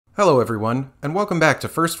Hello everyone, and welcome back to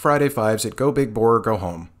First Friday Fives at Go Big Bore or Go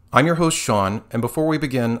Home. I'm your host Sean, and before we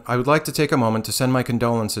begin, I would like to take a moment to send my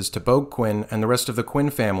condolences to Bogue Quinn and the rest of the Quinn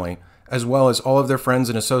family, as well as all of their friends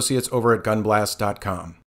and associates over at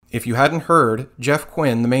gunblast.com. If you hadn't heard, Jeff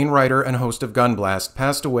Quinn, the main writer and host of Gun Blast,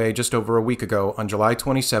 passed away just over a week ago on July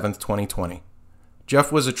 27, 2020.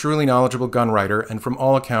 Jeff was a truly knowledgeable gun writer and from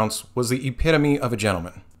all accounts was the epitome of a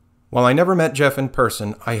gentleman. While I never met Jeff in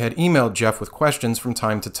person, I had emailed Jeff with questions from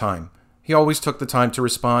time to time. He always took the time to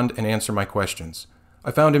respond and answer my questions.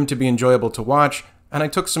 I found him to be enjoyable to watch, and I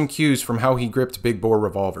took some cues from how he gripped big bore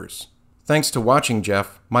revolvers. Thanks to watching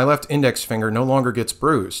Jeff, my left index finger no longer gets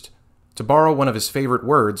bruised. To borrow one of his favorite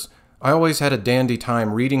words, I always had a dandy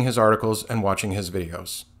time reading his articles and watching his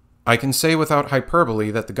videos. I can say without hyperbole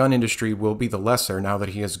that the gun industry will be the lesser now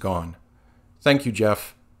that he is gone. Thank you,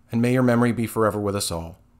 Jeff, and may your memory be forever with us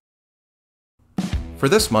all. For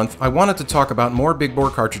this month, I wanted to talk about more big bore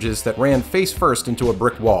cartridges that ran face first into a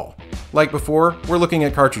brick wall. Like before, we're looking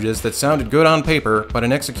at cartridges that sounded good on paper, but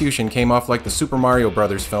in execution came off like the Super Mario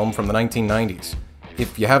Bros. Film from the 1990s.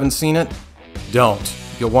 If you haven't seen it, don't.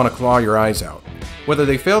 You'll want to claw your eyes out. Whether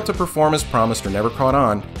they failed to perform as promised or never caught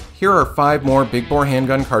on, here are 5 more big bore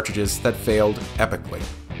handgun cartridges that failed epically.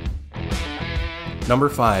 Number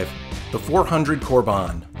 5. The 400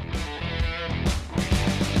 cor-bon.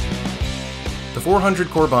 The 400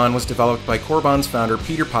 cor-bon was developed by cor-bon's founder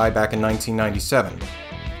Peter Pye back in 1997.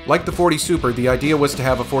 Like the 40 Super, the idea was to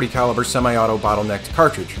have a 40 caliber semi-auto bottlenecked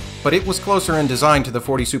cartridge, but it was closer in design to the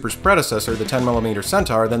 40 Super's predecessor, the 10mm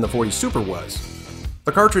Centaur, than the 40 Super was.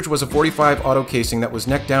 The cartridge was a 45 auto casing that was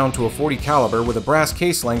necked down to a 40 caliber with a brass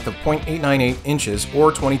case length of .898 inches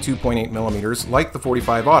or 22.8mm like the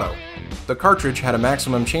 45 auto. The cartridge had a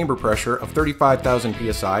maximum chamber pressure of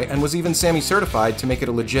 35,000 psi and was even SAMI certified to make it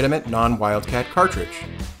a legitimate non-Wildcat cartridge.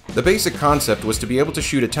 The basic concept was to be able to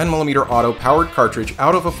shoot a 10mm auto powered cartridge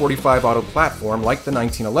out of a 45 auto platform like the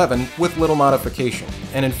 1911 with little modification,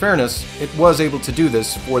 and in fairness, it was able to do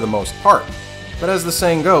this for the most part. But as the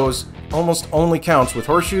saying goes, almost only counts with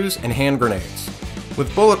horseshoes and hand grenades.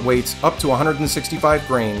 With bullet weights up to 165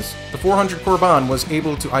 grains, the 400 cor-bon was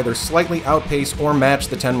able to either slightly outpace or match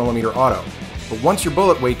the 10mm auto. But once your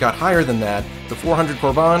bullet weight got higher than that, the 400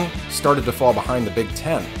 cor-bon started to fall behind the Big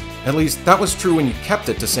Ten. At least, that was true when you kept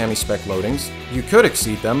it to SAMI spec loadings. You could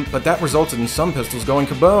exceed them, but that resulted in some pistols going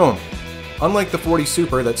kaboom! Unlike the 40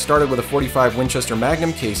 Super that started with a 45 Winchester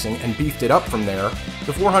Magnum casing and beefed it up from there,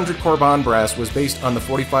 the 400 cor-bon brass was based on the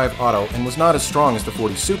 45 auto and was not as strong as the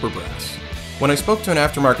 40 Super brass. When I spoke to an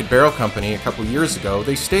aftermarket barrel company a couple years ago,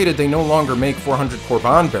 they stated they no longer make 400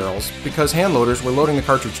 cor-bon barrels because hand loaders were loading the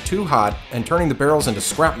cartridge too hot and turning the barrels into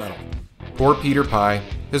scrap metal. Poor Peter Pye.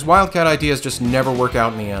 His Wildcat ideas just never work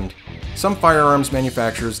out in the end. Some firearms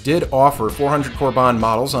manufacturers did offer 400 cor-bon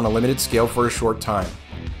models on a limited scale for a short time.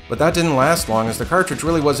 But that didn't last long as the cartridge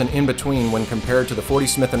really was an in-between when compared to the 40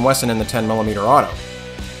 Smith & Wesson and the 10mm auto.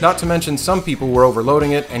 Not to mention some people were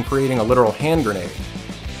overloading it and creating a literal hand grenade.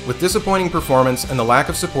 With disappointing performance and the lack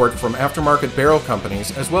of support from aftermarket barrel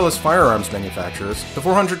companies as well as firearms manufacturers, the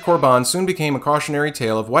 400 cor-bon soon became a cautionary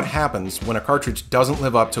tale of what happens when a cartridge doesn't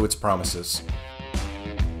live up to its promises.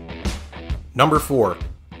 Number 4.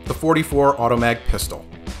 The 44 Automag Pistol.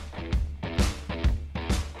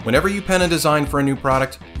 Whenever you pen a design for a new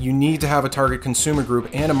product, you need to have a target consumer group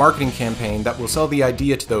and a marketing campaign that will sell the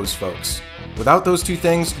idea to those folks. Without those two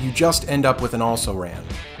things, you just end up with an also-ran.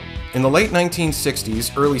 In the late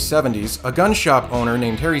 1960s, early 70s, a gun shop owner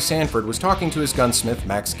named Harry Sanford was talking to his gunsmith,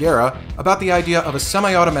 Max Guerra, about the idea of a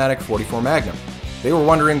semi-automatic 44 Magnum. They were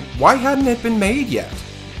wondering, why hadn't it been made yet?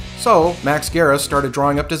 So, Max Guerra started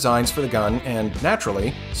drawing up designs for the gun and,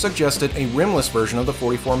 naturally, suggested a rimless version of the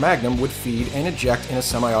 44 Magnum would feed and eject in a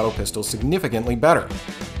semi-auto pistol significantly better.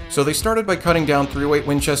 So they started by cutting down .308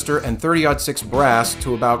 Winchester and 30-06 brass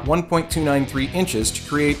to about 1.293 inches to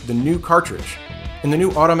create the new cartridge. In the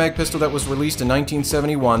new Automag pistol that was released in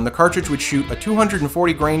 1971, the cartridge would shoot a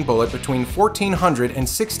 240 grain bullet between 1400 and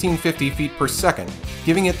 1650 feet per second,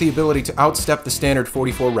 giving it the ability to outstep the standard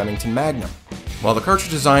 44 Remington Magnum. While the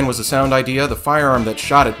cartridge design was a sound idea, the firearm that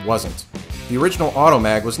shot it wasn't. The original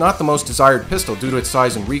Automag was not the most desired pistol due to its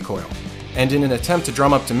size and recoil, and in an attempt to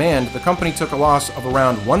drum up demand, the company took a loss of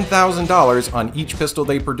around $1,000 on each pistol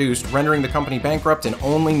they produced, rendering the company bankrupt in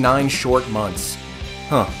only 9 short months.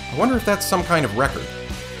 I wonder if that's some kind of record.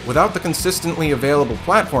 Without the consistently available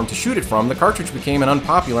platform to shoot it from, the cartridge became an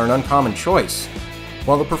unpopular and uncommon choice.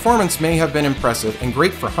 While the performance may have been impressive and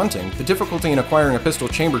great for hunting, the difficulty in acquiring a pistol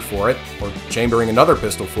chambered for it, or chambering another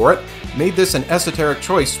pistol for it, made this an esoteric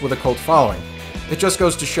choice with a cult following. It just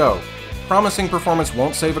goes to show, promising performance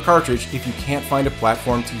won't save a cartridge if you can't find a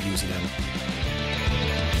platform to use it in.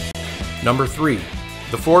 Number 3.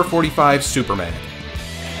 The 445 Super Mag.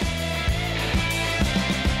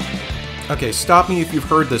 Okay, stop me if you've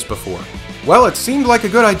heard this before. Well, it seemed like a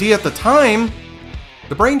good idea at the time.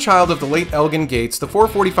 The brainchild of the late Elgin Gates, the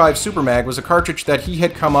 445 Super Mag was a cartridge that he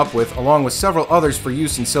had come up with along with several others for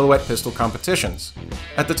use in silhouette pistol competitions.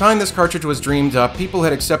 At the time this cartridge was dreamed up, people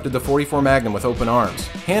had accepted the 44 Magnum with open arms.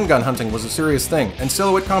 Handgun hunting was a serious thing, and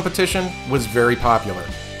silhouette competition was very popular.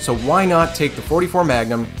 So why not take the 44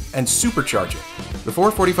 Magnum and supercharge it? The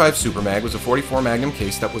 445 Super Mag was a 44 Magnum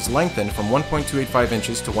case that was lengthened from 1.285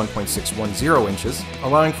 inches to 1.610 inches,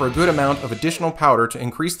 allowing for a good amount of additional powder to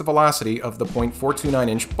increase the velocity of the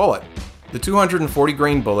 .429-inch bullet. The 240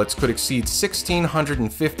 grain bullets could exceed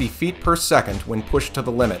 1,650 feet per second when pushed to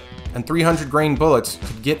the limit, and 300 grain bullets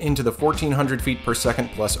could get into the 1,400 feet per second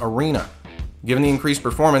plus arena. Given the increased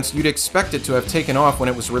performance, you'd expect it to have taken off when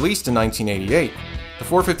it was released in 1988. The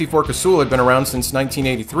 454 Casull had been around since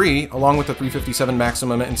 1983, along with the 357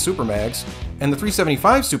 Maximum and Super Mags, and the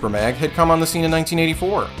 375 Super Mag had come on the scene in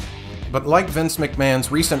 1984. But like Vince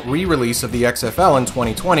McMahon's recent re-release of the XFL in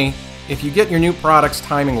 2020, if you get your new product's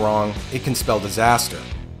timing wrong, it can spell disaster.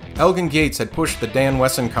 Elgin Gates had pushed the Dan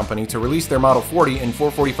Wesson Company to release their Model 40 and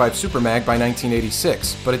 445 Super Mag by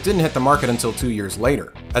 1986, but it didn't hit the market until 2 years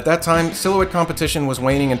later. At that time, silhouette competition was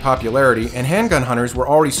waning in popularity, and handgun hunters were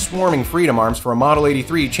already swarming Freedom Arms for a Model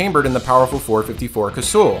 83 chambered in the powerful 454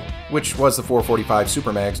 Casull, which was the 445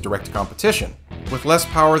 Super Mag's direct competition. With less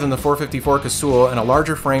power than the 454 Casull and a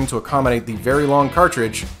larger frame to accommodate the very long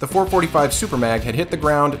cartridge, the 445 Super Mag had hit the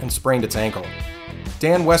ground and sprained its ankle.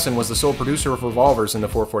 Dan Wesson was the sole producer of revolvers in the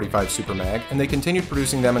 445 Super Mag, and they continued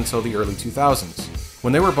producing them until the early 2000s.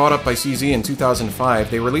 When they were bought up by CZ in 2005,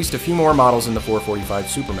 they released a few more models in the 445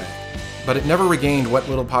 Super Mag. But it never regained what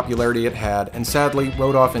little popularity it had, and sadly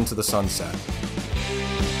rode off into the sunset.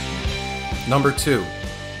 Number 2.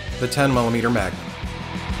 The 10mm Magnum.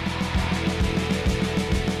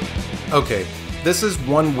 Okay, this is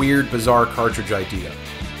one weird, bizarre cartridge idea.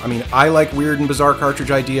 I mean, I like weird and bizarre cartridge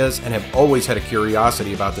ideas and have always had a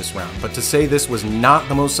curiosity about this round, but to say this was not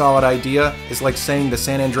the most solid idea is like saying the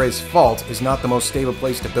San Andreas Fault is not the most stable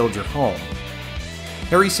place to build your home.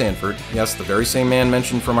 Harry Sanford, yes, the very same man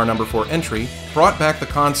mentioned from our number 4 entry, brought back the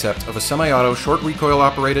concept of a semi-auto short recoil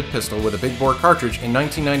operated pistol with a big bore cartridge in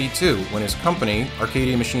 1992 when his company,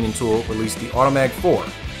 Arcadia Machine & Tool, released the Automag 4.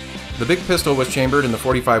 The big pistol was chambered in the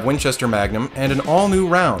 .45 Winchester Magnum and an all-new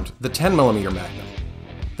round, the 10mm Magnum.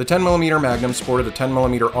 The 10mm Magnum sported a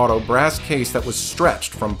 10mm auto brass case that was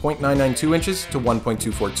stretched from .992 inches to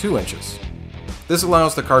 1.242 inches. This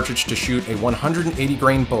allows the cartridge to shoot a 180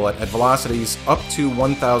 grain bullet at velocities up to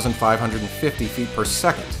 1,550 feet per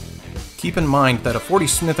second. Keep in mind that a 40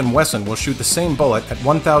 Smith & Wesson will shoot the same bullet at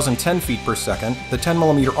 1,010 feet per second, the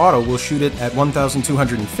 10mm auto will shoot it at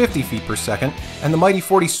 1,250 feet per second, and the mighty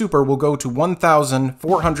 40 Super will go to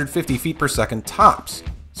 1,450 feet per second tops.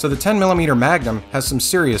 So the 10mm Magnum has some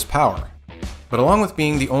serious power. But along with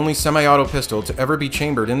being the only semi-auto pistol to ever be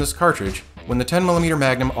chambered in this cartridge, when the 10mm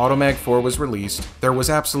Magnum Automag 4 was released, there was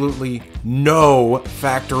absolutely no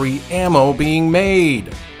factory ammo being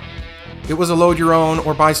made. It was a load your own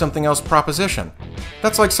or buy something else proposition.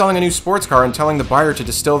 That's like selling a new sports car and telling the buyer to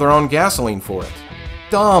distill their own gasoline for it.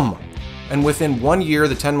 Dumb! And within 1 year,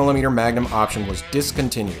 the 10mm Magnum option was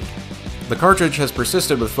discontinued. The cartridge has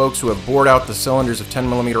persisted with folks who have bored out the cylinders of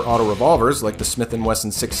 10mm auto revolvers like the Smith & Wesson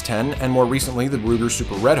 610 and more recently the Ruger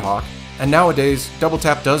Super Red Hawk, and nowadays Double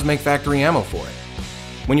Tap does make factory ammo for it.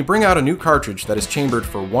 When you bring out a new cartridge that is chambered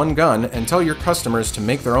for one gun and tell your customers to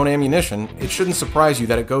make their own ammunition, it shouldn't surprise you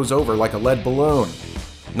that it goes over like a lead balloon.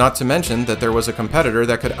 Not to mention that there was a competitor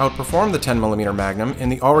that could outperform the 10mm Magnum in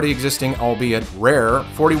the already existing, albeit rare,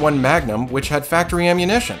 41 Magnum which had factory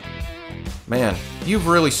ammunition. Man, you've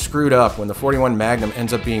really screwed up when the 41 Magnum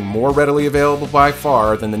ends up being more readily available by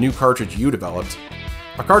far than the new cartridge you developed.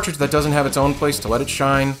 A cartridge that doesn't have its own place to let it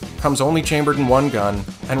shine, comes only chambered in one gun,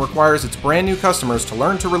 and requires its brand new customers to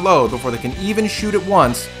learn to reload before they can even shoot it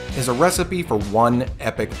once is a recipe for one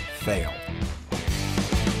epic fail.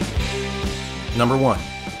 Number 1.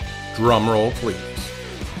 Drumroll please.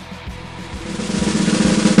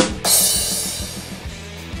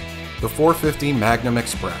 The 450 Magnum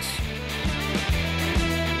Express.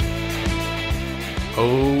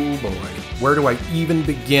 Oh boy, where do I even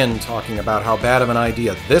begin talking about how bad of an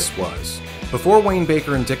idea this was? Before Wayne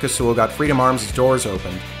Baker and Dick Casull got Freedom Arms' doors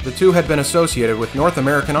opened, the two had been associated with North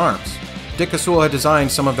American Arms. Dick Casull had designed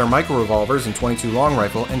some of their micro revolvers in .22 Long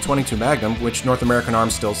Rifle and .22 Magnum, which North American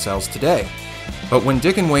Arms still sells today. But when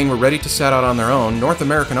Dick and Wayne were ready to set out on their own, North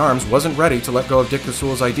American Arms wasn't ready to let go of Dick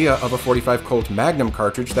Casull's idea of a .45 Colt Magnum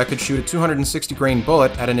cartridge that could shoot a 260 grain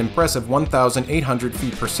bullet at an impressive 1,800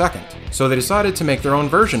 feet per second. So they decided to make their own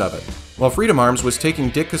version of it. While Freedom Arms was taking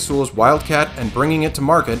Dick Casull's Wildcat and bringing it to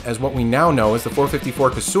market as what we now know as the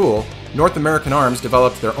 .454 Casull, North American Arms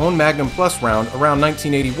developed their own Magnum Plus round around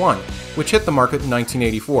 1981, which hit the market in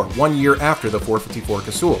 1984, 1 year after the .454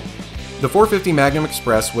 Casull. The .450 Magnum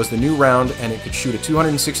Express was the new round, and it could shoot a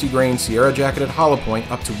 260 grain Sierra jacketed hollow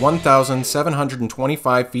point up to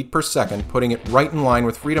 1,725 feet per second, putting it right in line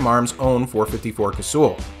with Freedom Arms' own .454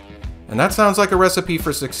 Casull. And that sounds like a recipe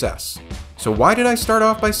for success. So why did I start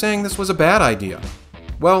off by saying this was a bad idea?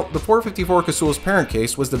 Well, the .454 Casull's parent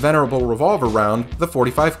case was the venerable revolver round, the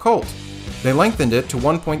 .45 Colt. They lengthened it to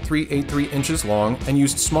 1.383 inches long and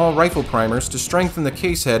used small rifle primers to strengthen the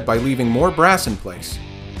case head by leaving more brass in place.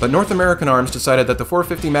 But North American Arms decided that the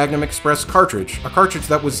 .450 Magnum Express cartridge, a cartridge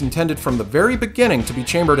that was intended from the very beginning to be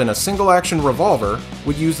chambered in a single-action revolver,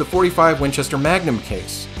 would use the .45 Winchester Magnum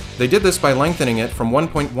case. They did this by lengthening it from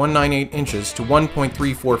 1.198 inches to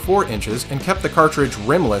 1.344 inches and kept the cartridge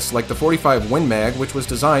rimless like the .45 Win Mag, which was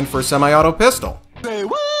designed for a semi-auto pistol. Say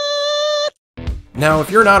what? Now, if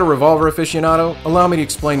you're not a revolver aficionado, allow me to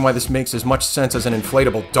explain why this makes as much sense as an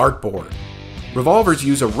inflatable dartboard. Revolvers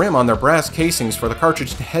use a rim on their brass casings for the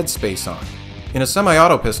cartridge to headspace on. In a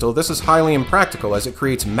semi-auto pistol, this is highly impractical as it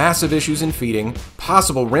creates massive issues in feeding,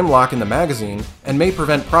 possible rim lock in the magazine, and may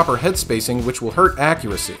prevent proper headspacing, which will hurt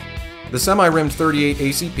accuracy. The semi-rimmed 38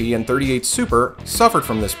 ACP and 38 Super suffered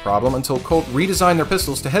from this problem until Colt redesigned their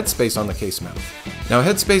pistols to headspace on the case mouth. Now,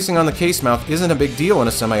 headspacing on the case mouth isn't a big deal in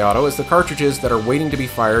a semi-auto as the cartridges that are waiting to be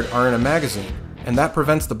fired are in a magazine, and that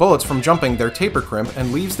prevents the bullets from jumping their taper crimp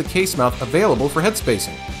and leaves the case mouth available for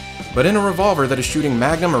headspacing. But in a revolver that is shooting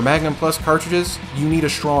Magnum or Magnum Plus cartridges, you need a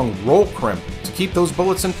strong roll crimp to keep those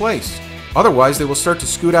bullets in place. Otherwise, they will start to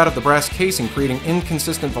scoot out of the brass casing, creating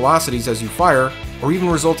inconsistent velocities as you fire, or even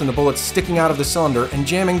result in the bullets sticking out of the cylinder and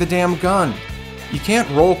jamming the damn gun. You can't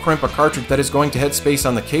roll crimp a cartridge that is going to headspace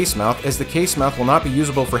on the case mouth, as the case mouth will not be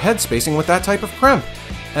usable for headspacing with that type of crimp.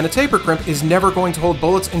 And a taper crimp is never going to hold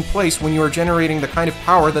bullets in place when you are generating the kind of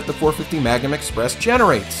power that the .450 Magnum Express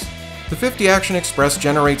generates. The 50 Action Express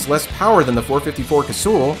generates less power than the .454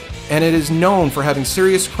 Casull, and it is known for having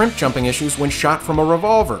serious crimp jumping issues when shot from a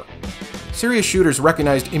revolver. Serious shooters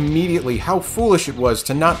recognized immediately how foolish it was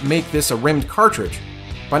to not make this a rimmed cartridge.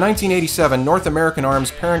 By 1987, North American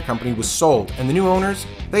Arms' parent company was sold, and the new owners,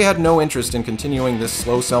 they had no interest in continuing this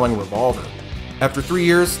slow-selling revolver. After 3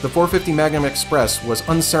 years, the .450 Magnum Express was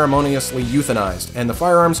unceremoniously euthanized, and the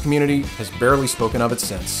firearms community has barely spoken of it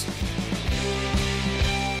since.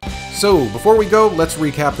 So, before we go, let's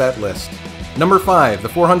recap that list. Number 5, the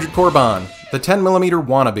 400 cor-bon, the 10mm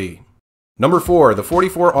wannabe. Number 4, the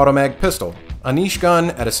 .44 Automag pistol, a niche gun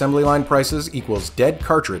at assembly line prices equals dead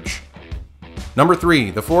cartridge. Number 3,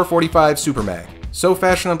 the .445 Super Mag, so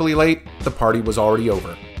fashionably late, the party was already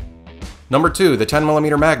over. Number 2, the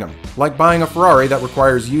 10mm Magnum, like buying a Ferrari that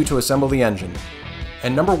requires you to assemble the engine.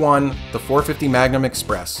 And number 1, the .450 Magnum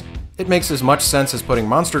Express. It makes as much sense as putting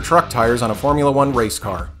monster truck tires on a Formula 1 race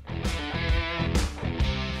car.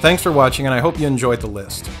 Thanks for watching, and I hope you enjoyed the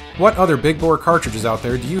list. What other big bore cartridges out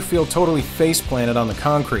there do you feel totally face-planted on the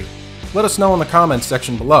concrete? Let us know in the comments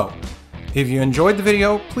section below. If you enjoyed the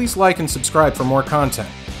video, please like and subscribe for more content.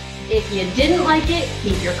 If you didn't like it,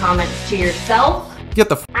 keep your comments to yourself. Get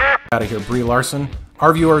the f*** out of here, Brie Larson.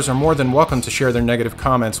 Our viewers are more than welcome to share their negative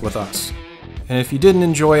comments with us. And if you didn't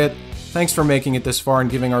enjoy it, thanks for making it this far and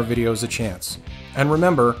giving our videos a chance. And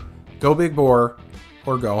remember, go big bore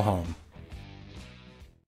or go home.